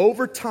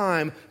 over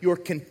time, your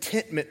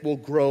contentment will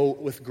grow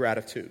with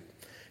gratitude.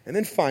 And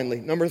then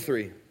finally, number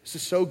 3, this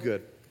is so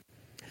good.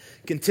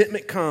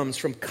 Contentment comes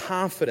from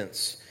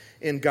confidence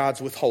in God's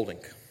withholding.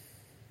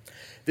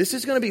 This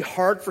is going to be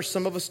hard for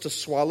some of us to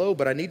swallow,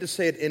 but I need to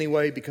say it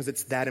anyway because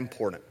it's that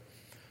important.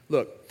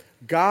 Look,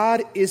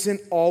 God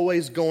isn't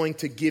always going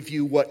to give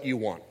you what you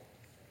want.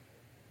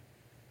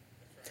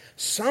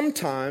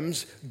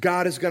 Sometimes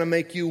God is going to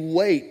make you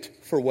wait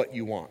for what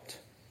you want.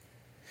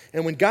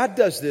 And when God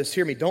does this,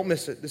 hear me, don't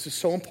miss it. This is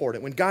so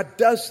important. When God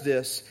does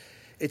this,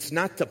 it's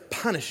not to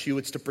punish you,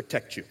 it's to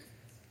protect you.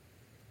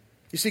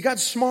 You see,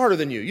 God's smarter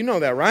than you. You know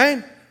that,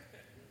 right?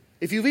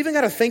 If you've even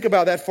got to think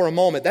about that for a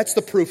moment, that's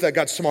the proof that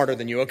God's smarter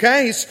than you,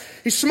 okay?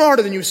 He's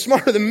smarter than you. He's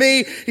smarter than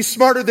me. He's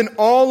smarter than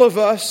all of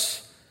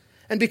us.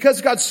 And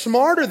because God's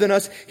smarter than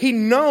us, He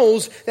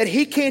knows that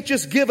He can't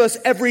just give us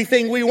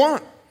everything we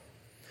want.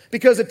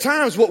 Because at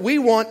times what we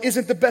want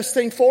isn't the best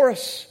thing for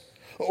us.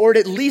 Or it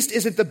at least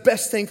isn't the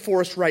best thing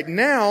for us right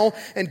now.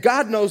 And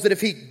God knows that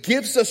if He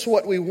gives us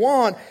what we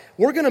want,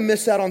 we're going to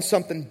miss out on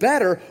something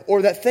better,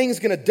 or that thing's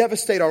going to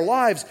devastate our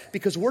lives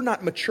because we're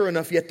not mature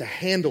enough yet to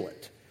handle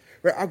it.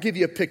 I'll give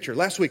you a picture.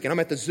 Last weekend, I'm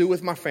at the zoo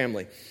with my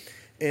family.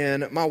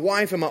 And my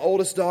wife and my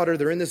oldest daughter,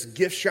 they're in this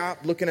gift shop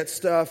looking at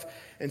stuff.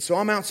 And so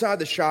I'm outside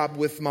the shop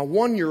with my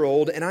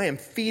 1-year-old, and I am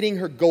feeding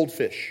her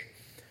goldfish.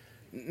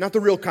 Not the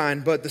real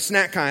kind, but the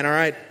snack kind, all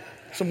right?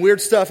 Some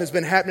weird stuff has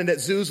been happening at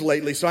zoos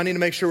lately, so I need to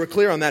make sure we're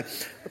clear on that.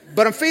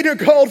 But I'm feeding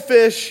her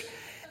goldfish,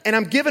 and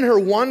I'm giving her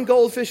one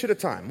goldfish at a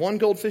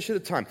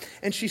time.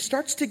 And she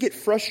starts to get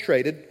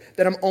frustrated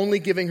that I'm only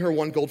giving her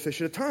one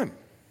goldfish at a time.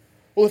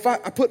 Well, if I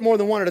put more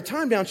than one at a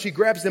time down, she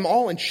grabs them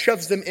all and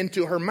shoves them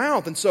into her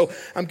mouth. And so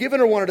I'm giving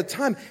her one at a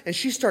time, and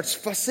she starts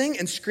fussing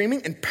and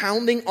screaming and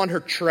pounding on her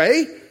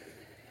tray.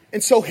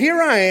 And so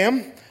here I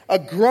am, a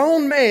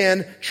grown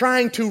man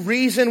trying to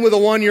reason with a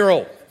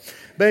 1-year-old.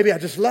 Baby, I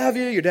just love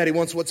you. Your daddy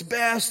wants what's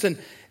best. And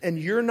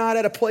you're not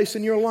at a place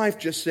in your life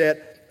just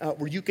yet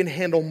where you can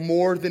handle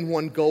more than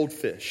one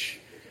goldfish.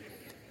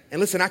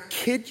 And listen, I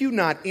kid you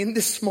not, in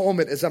this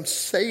moment, as I'm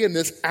saying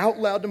this out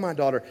loud to my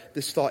daughter,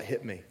 this thought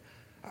hit me.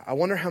 I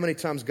wonder how many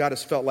times God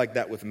has felt like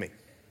that with me. I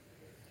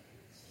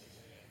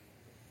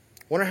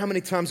wonder how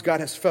many times God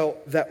has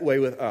felt that way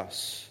with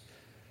us.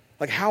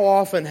 Like, how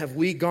often have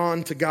we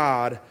gone to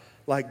God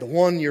like the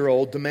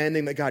 1-year-old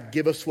demanding that God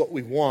give us what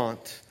we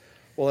want,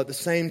 while at the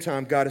same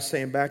time God is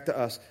saying back to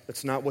us,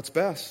 that's not what's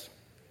best.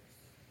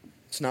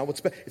 It's not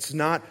what's best. It's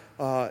not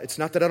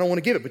that I don't want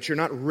to give it, but you're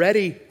not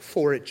ready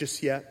for it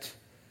just yet.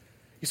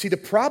 You see, the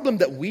problem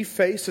that we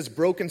face as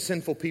broken,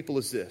 sinful people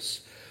is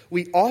this.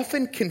 We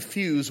often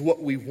confuse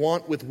what we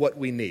want with what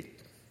we need.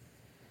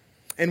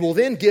 And we'll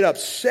then get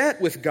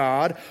upset with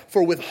God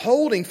for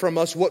withholding from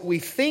us what we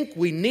think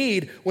we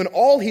need when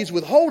all He's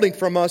withholding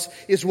from us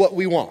is what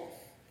we want.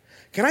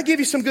 Can I give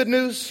you some good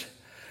news?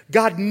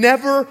 God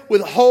never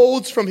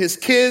withholds from His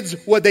kids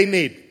what they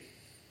need.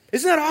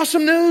 Isn't that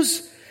awesome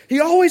news? He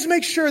always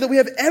makes sure that we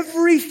have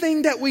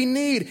everything that we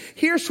need.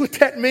 Here's what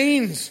that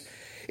means.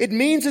 It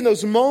means in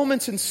those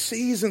moments and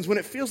seasons when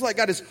it feels like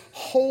God is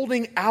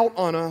holding out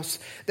on us,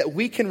 that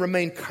we can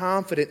remain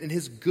confident in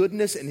His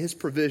goodness and His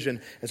provision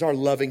as our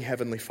loving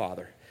Heavenly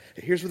Father.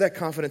 Here's what that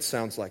confidence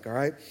sounds like, all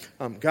right?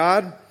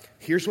 God,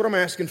 here's what I'm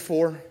asking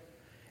for,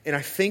 and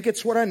I think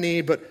it's what I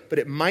need, but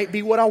it might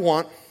be what I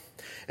want.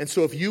 And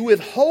so if you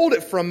withhold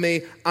it from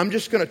me, I'm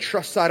just going to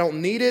trust I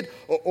don't need it,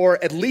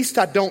 or at least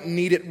I don't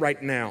need it right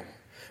now.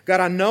 God,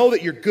 I know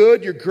that you're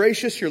good, you're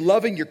gracious, you're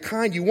loving, you're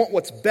kind, you want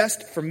what's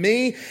best for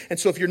me. And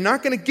so if you're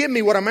not going to give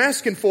me what I'm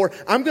asking for,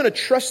 I'm going to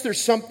trust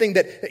there's something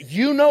that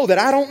you know that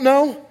I don't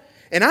know.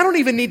 And I don't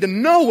even need to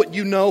know what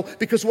you know,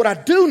 because what I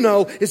do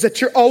know is that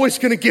you're always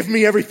going to give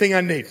me everything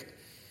I need.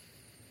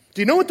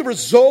 Do you know what the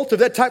result of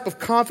that type of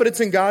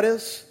confidence in God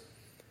is?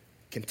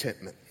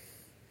 Contentment.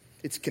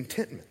 It's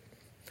contentment.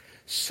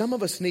 Some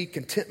of us need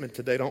contentment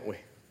today, don't we?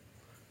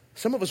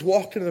 Some of us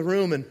walked into the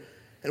room and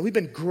we've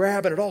been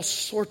grabbing at all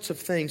sorts of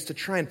things to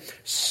try and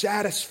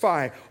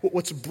satisfy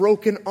what's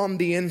broken on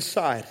the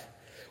inside.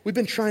 We've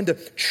been trying to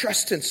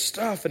trust in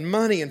stuff and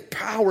money and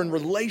power and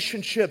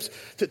relationships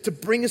to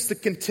bring us the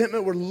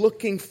contentment we're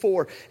looking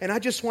for. And I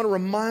just want to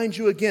remind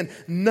you again,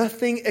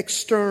 nothing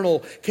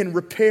external can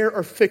repair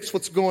or fix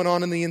what's going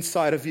on in the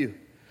inside of you.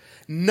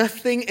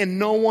 Nothing and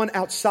no one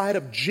outside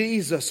of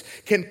Jesus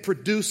can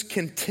produce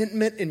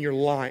contentment in your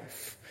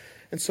life.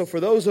 And so for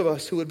those of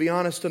us who would be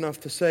honest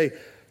enough to say,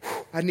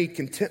 I need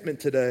contentment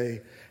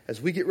today, as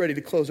we get ready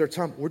to close our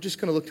time, we're just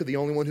going to look to the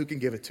only one who can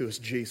give it to us,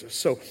 Jesus.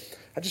 So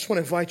I just want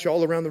to invite you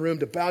all around the room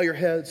to bow your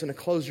heads and to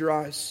close your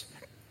eyes.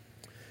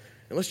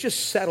 And let's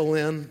just settle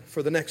in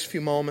for the next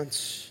few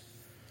moments.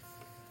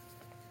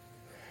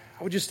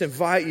 I would just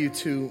invite you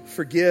to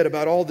forget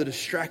about all the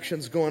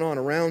distractions going on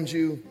around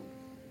you.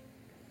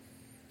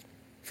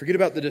 Forget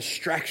about the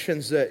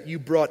distractions that you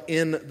brought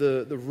in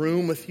the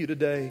room with you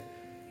today.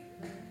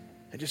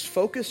 And just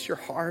focus your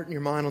heart and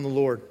your mind on the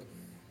Lord.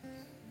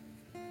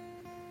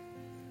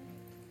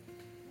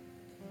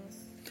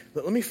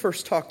 But let me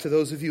first talk to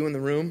those of you in the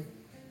room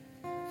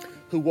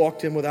who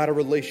walked in without a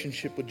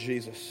relationship with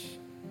Jesus.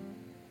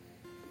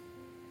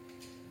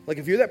 Like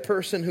if you're that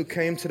person who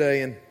came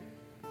today and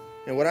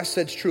what I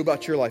said is true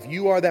about your life,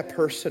 you are that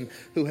person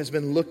who has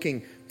been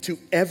looking to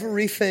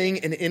everything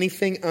and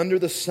anything under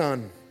the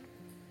sun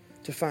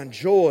to find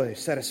joy,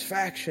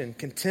 satisfaction,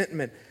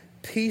 contentment,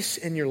 peace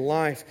in your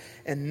life,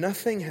 and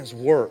nothing has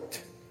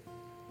worked.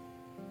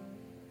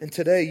 And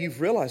today you've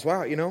realized,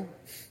 wow,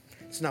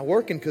 it's not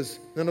working because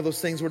none of those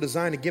things were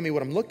designed to give me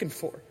what I'm looking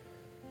for.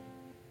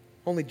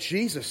 Only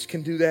Jesus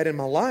can do that in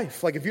my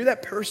life. Like if you're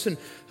that person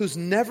who's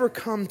never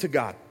come to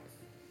God,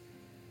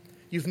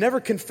 you've never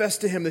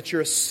confessed to Him that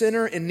you're a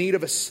sinner in need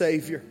of a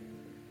Savior,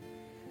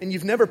 and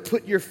you've never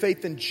put your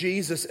faith in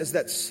Jesus as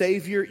that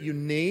Savior you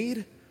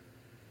need,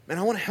 man,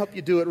 I want to help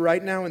you do it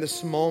right now in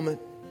this moment.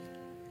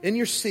 In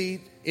your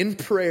seat, in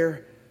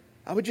prayer,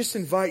 I would just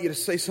invite you to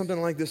say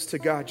something like this to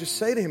God. Just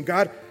say to Him,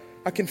 God,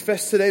 I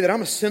confess today that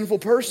I'm a sinful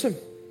person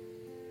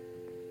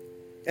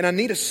and I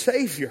need a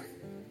Savior.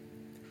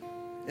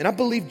 And I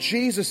believe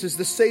Jesus is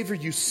the Savior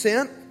you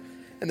sent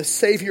and the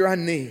Savior I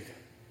need.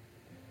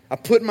 I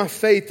put my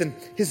faith in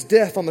His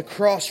death on the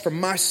cross for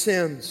my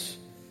sins.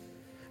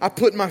 I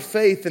put my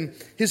faith in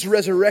His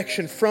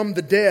resurrection from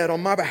the dead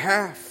on my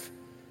behalf.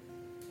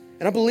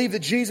 And I believe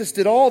that Jesus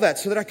did all that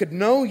so that I could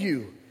know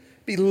you,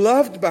 be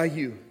loved by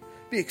you,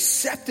 be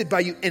accepted by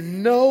you,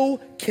 and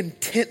know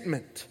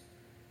contentment.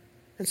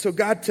 And so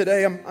God,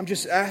 today I'm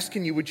just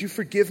asking you, would you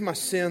forgive my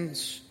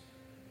sins?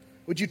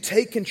 Would you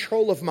take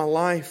control of my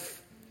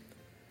life?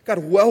 God,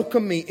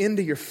 welcome me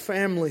into your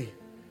family.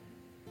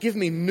 Give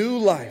me new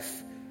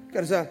life.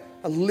 God, as I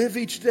live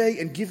each day,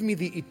 and give me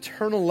the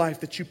eternal life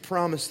that you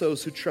promise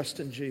those who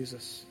trust in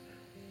Jesus.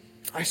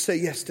 I say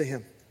yes to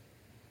Him.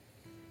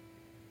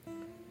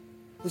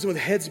 Listen, with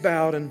heads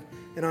bowed and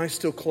eyes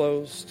still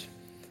closed,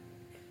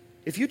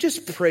 if you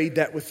just prayed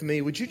that with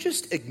me, would you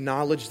just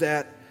acknowledge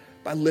that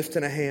by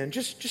lifting a hand?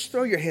 Just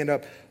throw your hand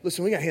up.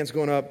 Listen, we got hands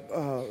going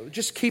up.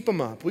 Just keep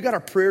them up. We got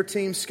our prayer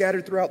team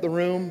scattered throughout the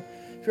room.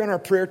 If you're on our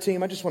prayer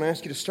team, I just want to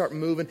ask you to start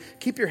moving.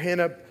 Keep your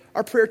hand up.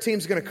 Our prayer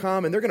team's going to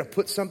come, and they're going to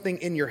put something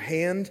in your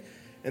hand,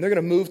 and they're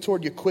going to move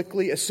toward you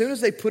quickly. As soon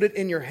as they put it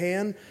in your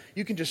hand,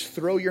 you can just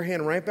throw your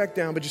hand right back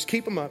down, but just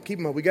keep them up. Keep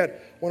them up. We got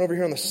one over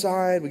here on the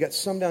side. We got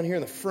some down here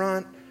in the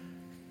front.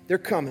 They're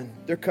coming.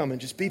 They're coming.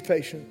 Just be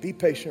patient. Be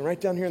patient.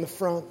 Right down here in the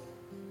front.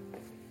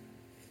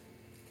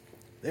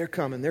 They're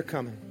coming. They're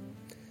coming.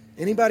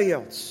 Anybody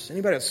else?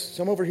 Anybody else?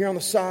 Some over here on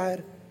the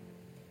side.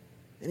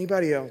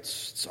 Anybody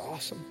else? It's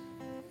awesome.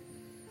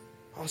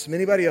 Awesome.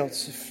 Anybody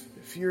else?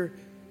 If you're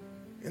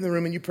in the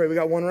room and you pray, we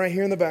got one right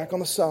here in the back on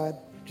the side.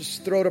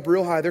 Just throw it up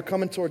real high. They're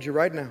coming towards you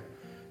right now.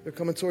 They're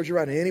coming towards you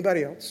right now.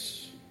 Anybody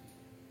else?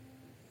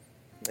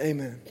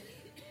 Amen.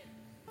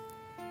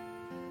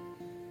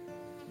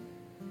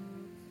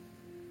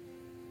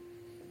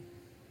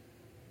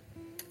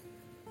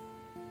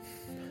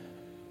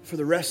 For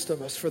the rest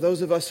of us, for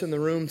those of us in the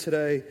room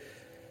today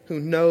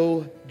who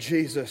know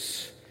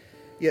Jesus,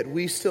 yet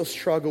we still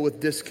struggle with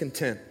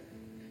discontent,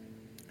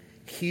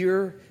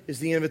 here is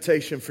the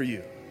invitation for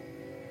you.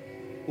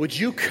 would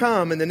you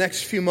come in the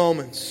next few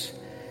moments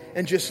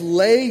and just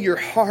lay your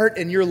heart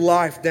and your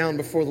life down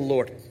before the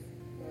Lord?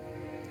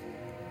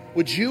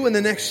 Would you in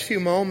the next few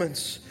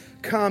moments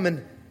come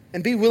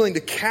and be willing to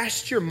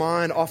cast your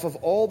mind off of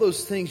all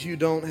those things you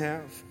don't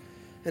have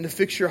and to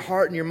fix your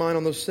heart and your mind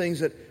on those things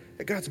that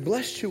God's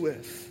blessed you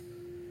with?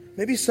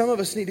 Maybe some of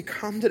us need to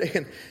come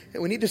today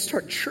and we need to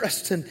start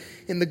trusting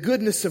in the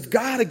goodness of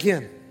God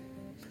again.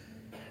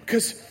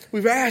 Because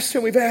we've asked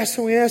Him,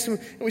 and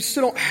we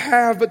still don't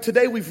have. But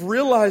today we've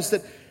realized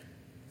that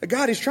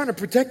God is trying to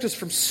protect us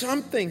from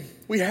something.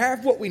 We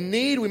have what we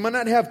need. We might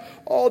not have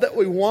all that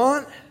we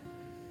want.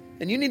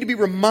 And you need to be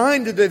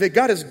reminded that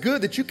God is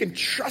good, that you can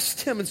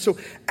trust Him. And so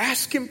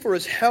ask Him for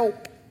His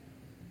help.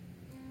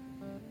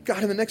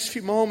 God, in the next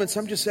few moments,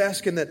 I'm just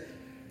asking that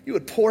you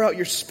would pour out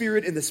your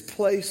Spirit in this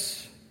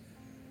place.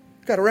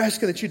 God, we're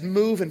asking that you'd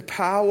move in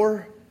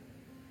power,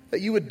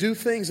 that you would do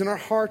things in our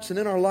hearts and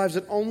in our lives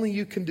that only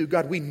you can do.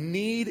 God, we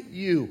need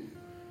you.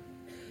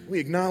 We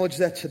acknowledge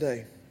that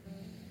today.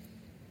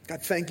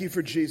 God, thank you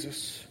for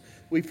Jesus.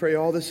 We pray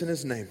all this in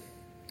His name.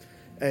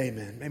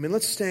 Amen. Amen.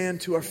 Let's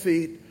stand to our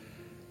feet.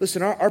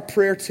 Listen, our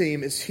prayer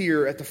team is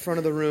here at the front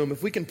of the room.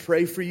 If we can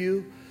pray for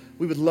you,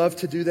 we would love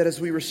to do that as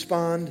we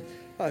respond.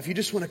 If you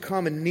just want to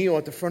come and kneel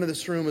at the front of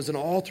this room as an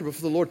altar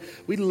before the Lord,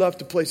 we'd love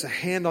to place a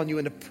hand on you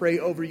and to pray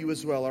over you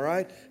as well, all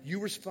right? You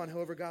respond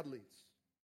however God leads.